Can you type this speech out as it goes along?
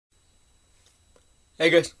Hey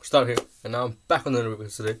guys, Star here, and now I'm back on the review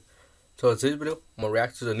today. So in today's video, I'm gonna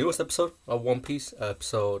react to the newest episode of One Piece,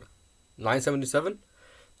 episode 977.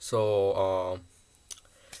 So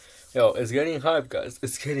yo, it's getting hype, guys.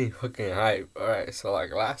 It's getting fucking hype. All right, so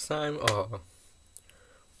like last time,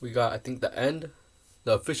 we got I think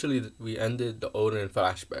officially we ended the Odin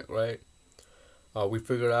flashback, right? We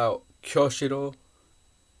figured out Kyoshiro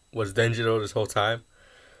was Denjiro this whole time,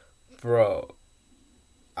 bro.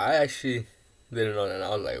 I actually didn't know that. And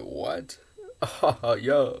I was like, what? Oh,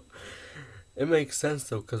 yo. It makes sense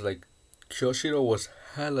though, cause like Kyoshiro was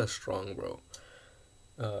hella strong, bro.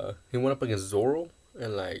 He went up against Zoro,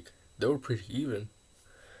 and like they were pretty even.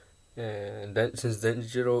 And then since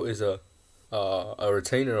Denjiro is a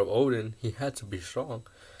retainer of Odin, he had to be strong.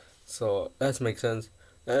 So that makes sense.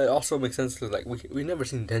 And it also makes sense because like we never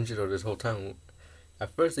seen Denjiro this whole time.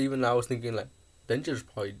 At first, even I was thinking like Denjiro's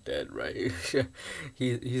probably dead, right?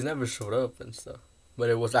 He's never showed up and stuff. But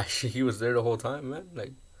it was actually he was there the whole time, man.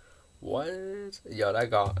 Like what? Yeah,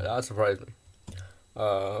 that surprised me.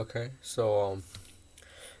 Okay, so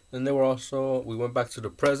then they were also we went back to the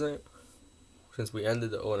present since we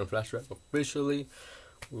ended the Odin flashback officially.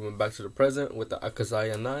 We went back to the present with the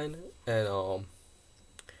Akazaya 9, and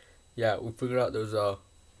yeah, we figured out there was a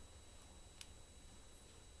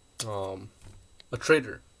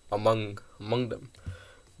traitor among them.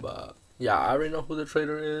 But yeah, I already know who the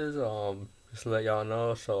traitor is. Just to let y'all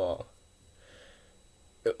know. So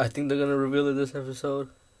I think they're gonna reveal it this episode.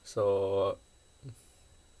 So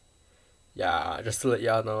yeah, just to let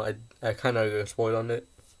y'all know, I kind of spoiled on it,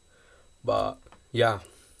 but yeah,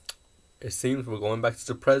 it seems we're going back to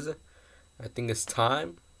the present. I think it's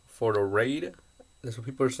time for the raid. That's what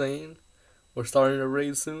people are saying. We're starting the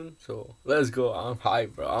raid soon, so let's go. I'm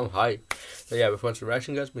hyped, bro. I'm hyped. So yeah, before the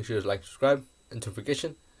reaction, guys, make sure to like, subscribe, and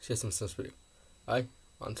notification. Share some sense video. Alright,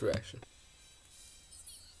 on to reaction.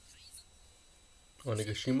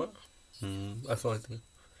 Onigashima? That's the only thing.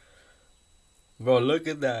 Bro, look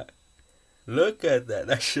at that. Look at that.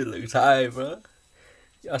 That shit looks high, bro.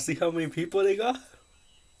 Y'all see how many people they got?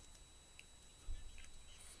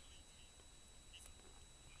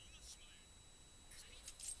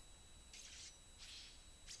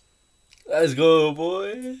 Let's go,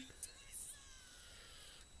 boy.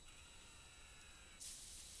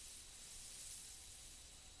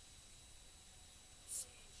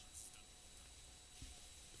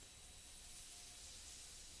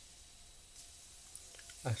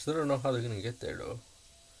 I still don't know how they're gonna get there, though.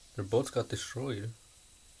 Their boats got destroyed.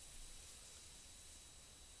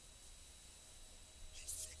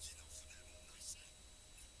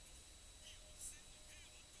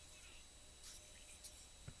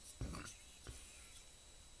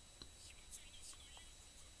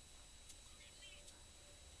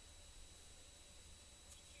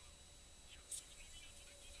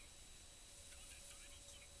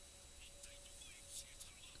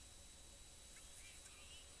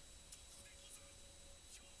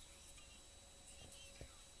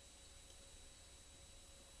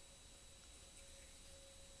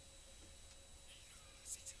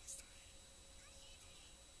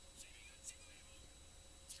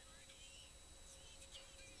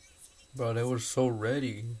 Bro, they were so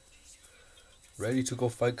ready. Ready to go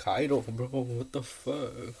fight Kaido, bro. What the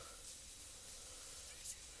fuck?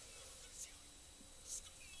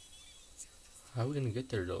 How are we gonna get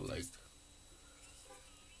there, though? Like,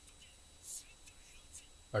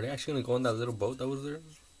 are they actually gonna go on that little boat that was there?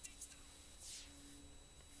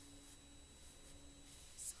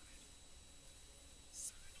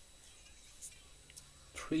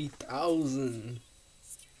 3,000.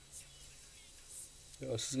 Yo,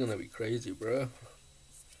 this is gonna be crazy, bro.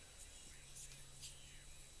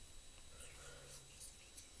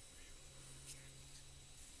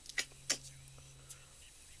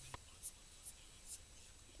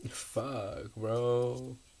 Fuck,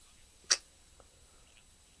 bro.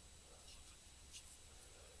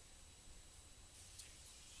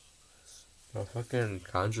 Oh, fucking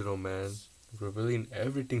Kanjuro, man. Revealing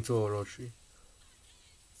everything to Orochi.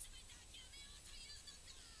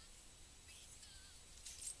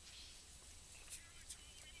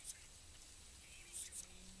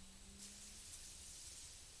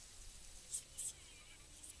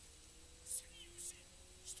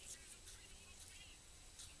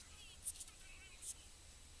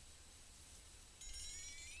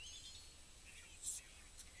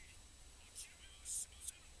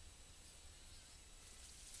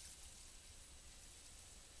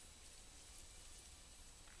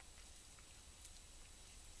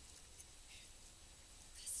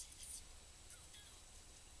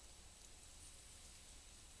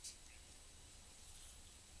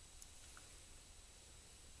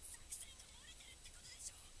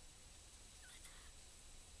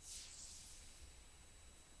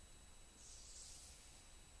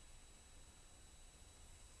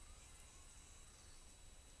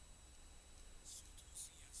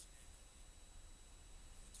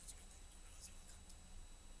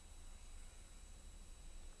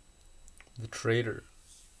 Traitor.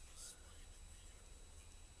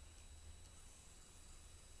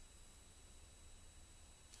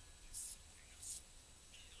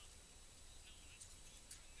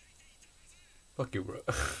 Fuck you, bro.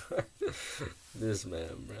 This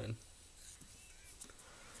man.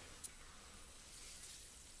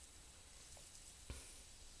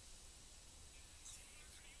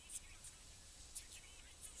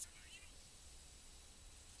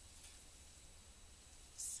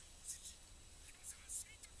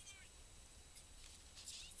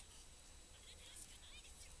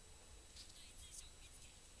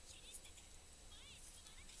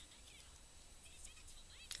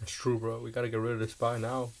 That's true, bro. We gotta get rid of this spy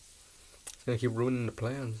now. It's gonna keep ruining the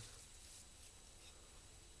plans.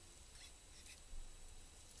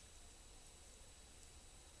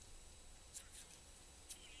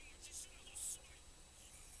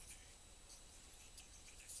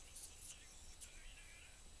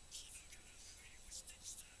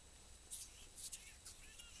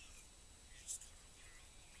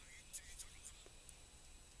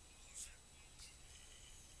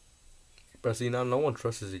 But see, now no one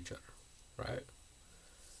trusts each other, right?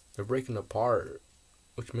 They're breaking apart,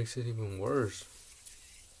 which makes it even worse.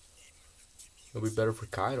 It'll be better for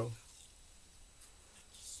Kaido.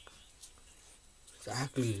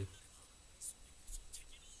 Exactly.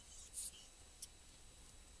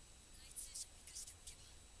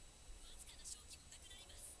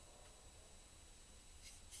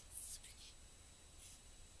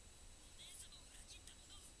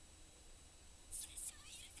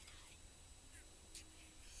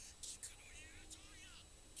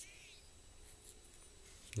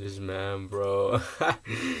 This man, bro.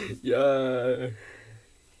 Yeah.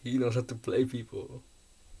 He knows how to play people.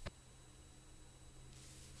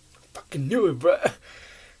 Fucking knew it, bro.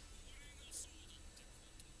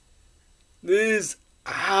 This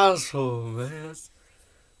asshole, man.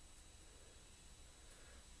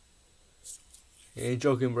 He ain't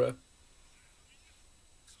joking, bro.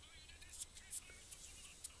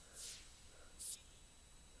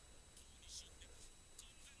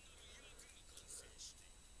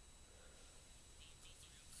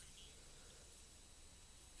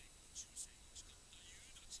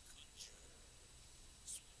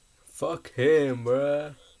 Fuck him,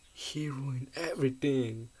 bro. He ruined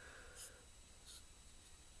everything.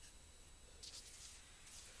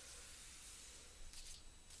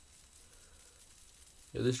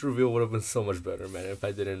 Yeah, this reveal would have been so much better, man, if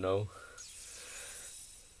I didn't know.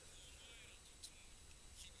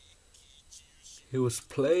 He was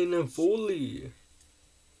playing him fully.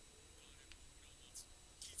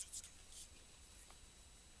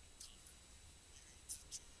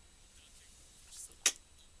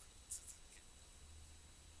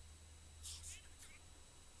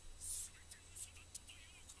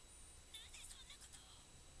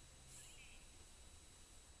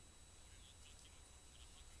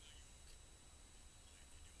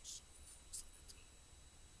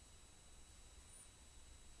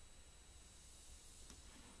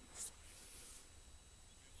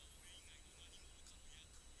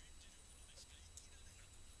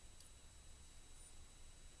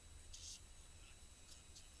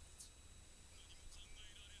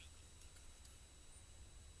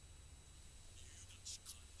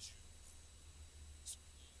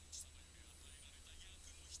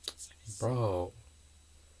 Bro.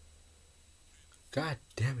 God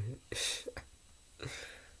damn it.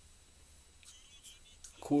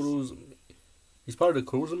 Kuruzumi. He's part of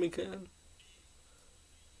the Kuruzumi clan?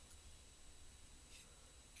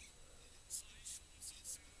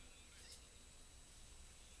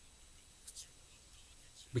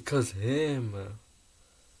 Because him.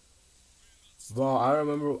 Bro, I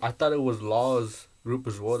remember, I thought it was Law's group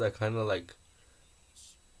as well that kind of like,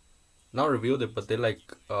 not revealed it, but they like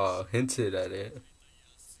hinted at it.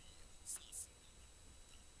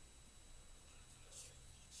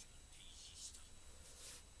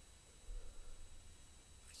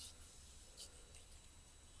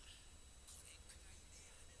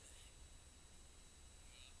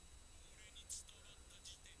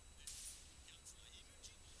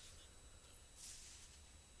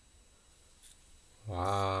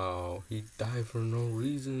 Wow, he died for no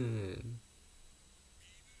reason.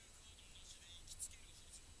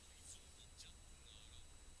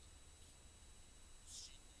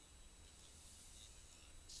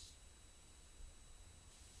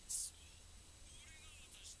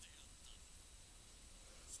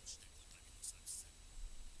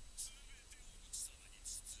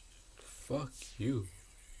 Fuck you.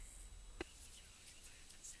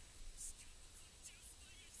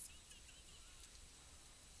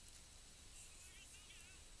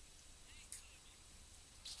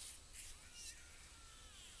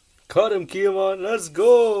 Cut him, Kiyomon. Let's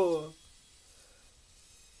go.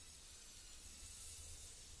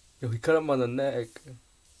 Yo, he cut him on the neck.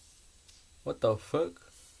 What the fuck?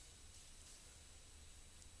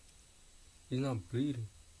 He's not bleeding.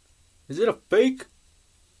 Is it a fake?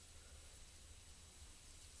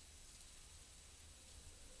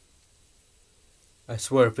 I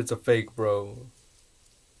swear if it's a fake, bro.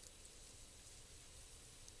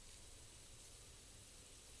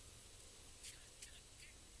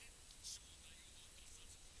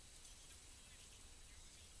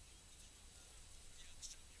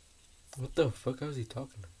 What the fuck? How is he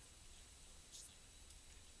talking?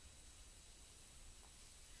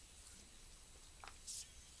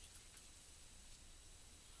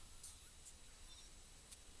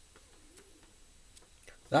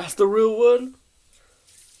 That's the real one?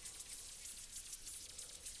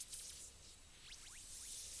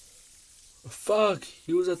 Fuck,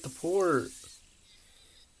 he was at the port.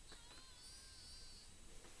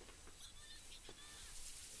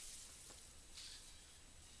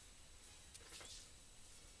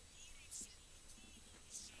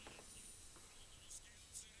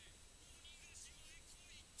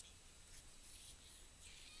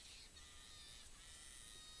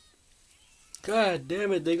 God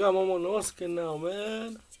damn it, they got Momonosuke now,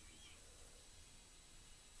 man.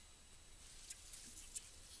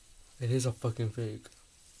 It is a fucking fake.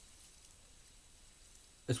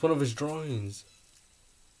 It's one of his drawings.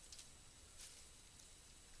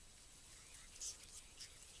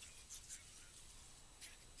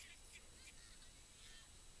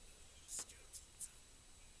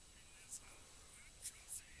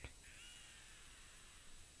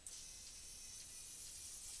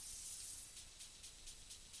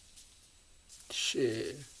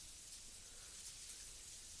 Shit.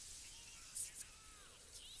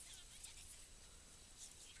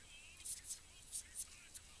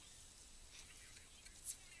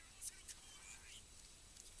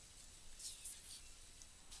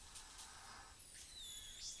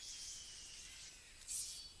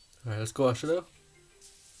 Alright, let's go, Ashura.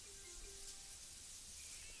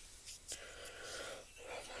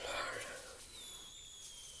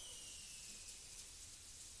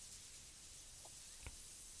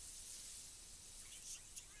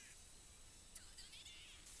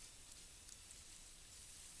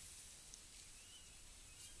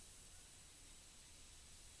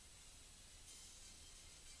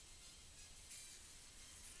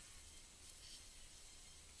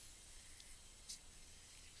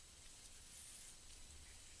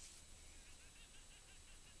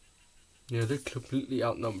 Yeah, they're completely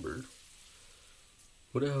outnumbered.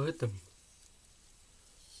 What the hell hit them?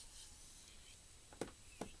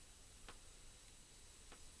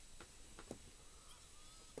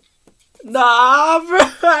 Nah, bro.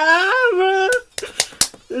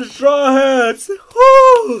 The straw hats.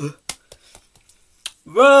 Woo.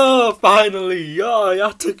 Bro, finally.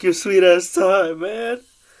 Y'all took your sweet ass time, man.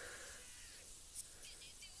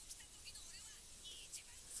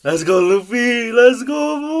 Let's go, Luffy. Let's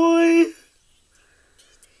go, boy.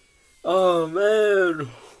 Oh, man.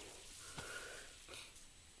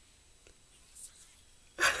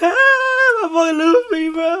 My boy Luffy,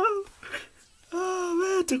 bro.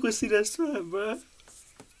 Oh, man. Took your sweet ass time, bro.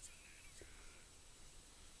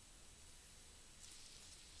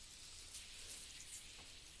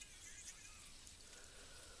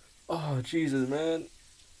 Oh, Jesus, man.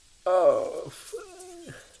 Oh,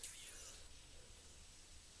 fuck.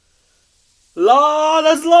 Law,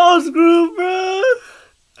 that's Law's group, bro.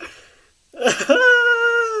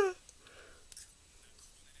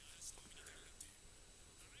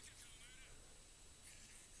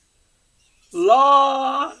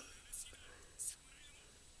 Law.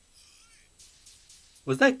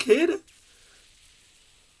 Was that Kid?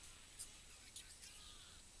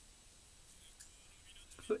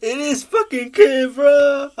 It is fucking Kid,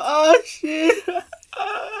 bro. Oh, shit.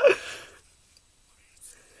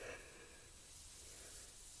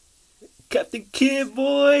 Captain Kid,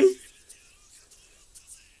 boy.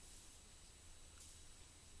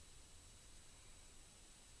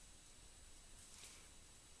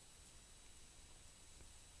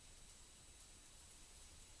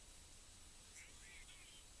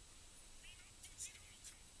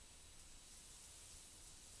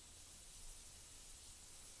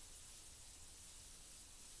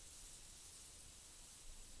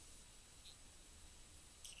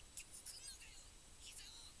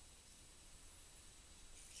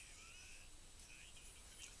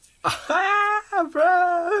 Ah,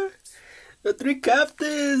 bro. The three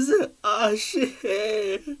captains. Ah,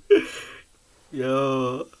 shit.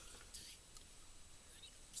 Yo.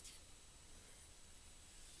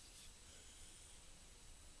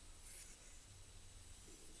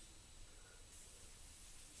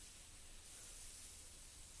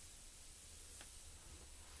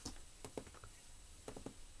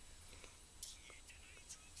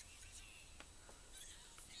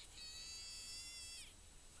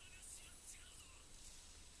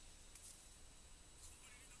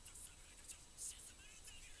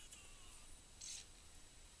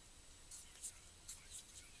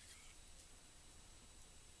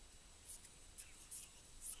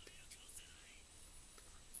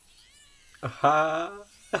 Aha.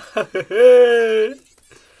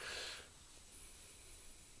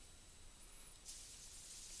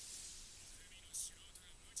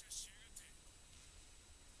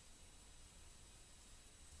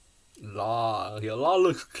 Law, your law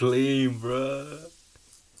looks clean, bruh.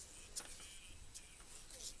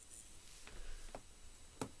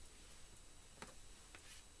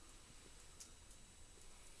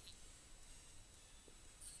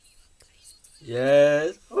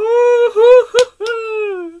 Yes.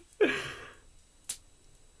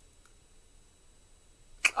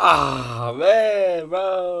 Ah, man,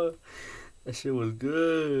 bro. That shit was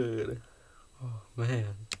good. Oh, man.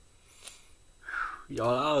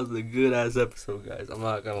 Y'all, that was a good ass episode, guys. I'm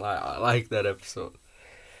not gonna lie. I like that episode.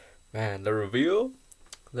 Man, the reveal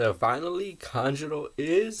that finally Kanjiro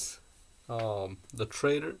is the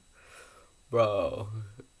traitor. Bro,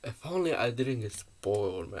 if only I didn't get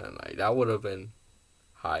spoiled, man. Like, that would have been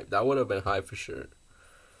hype. That would have been hype for sure.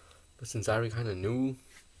 But since I already kind of knew,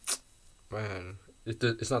 man,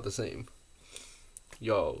 it's not the same.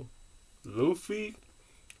 Yo, Luffy,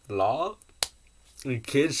 Law, the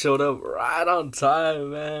kid showed up right on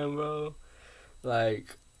time, man, bro.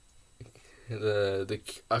 Like, the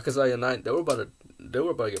Akazaya 9, they were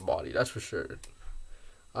about to get bodied, that's for sure.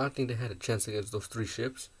 I don't think they had a chance against those 3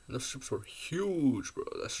 ships. And those ships were huge, bro.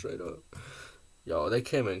 That's straight up. Yo, they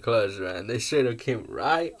came in clutch, man. They straight up came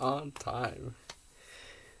right on time.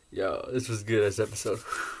 Yo, this was good as episode.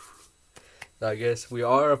 I guess we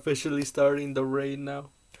are officially starting the raid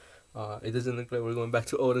now. It doesn't look like we're going back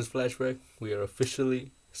to Oden's flashback. We are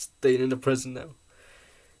officially staying in the present now.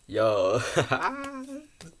 Yo,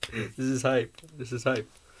 this is hype. This is hype.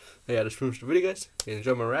 Hey, yeah, that's pretty much the video, guys. If you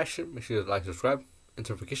enjoyed my reaction, make sure to like, subscribe, and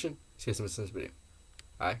notification. See you in the next video.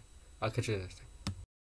 Alright, I'll catch you next time.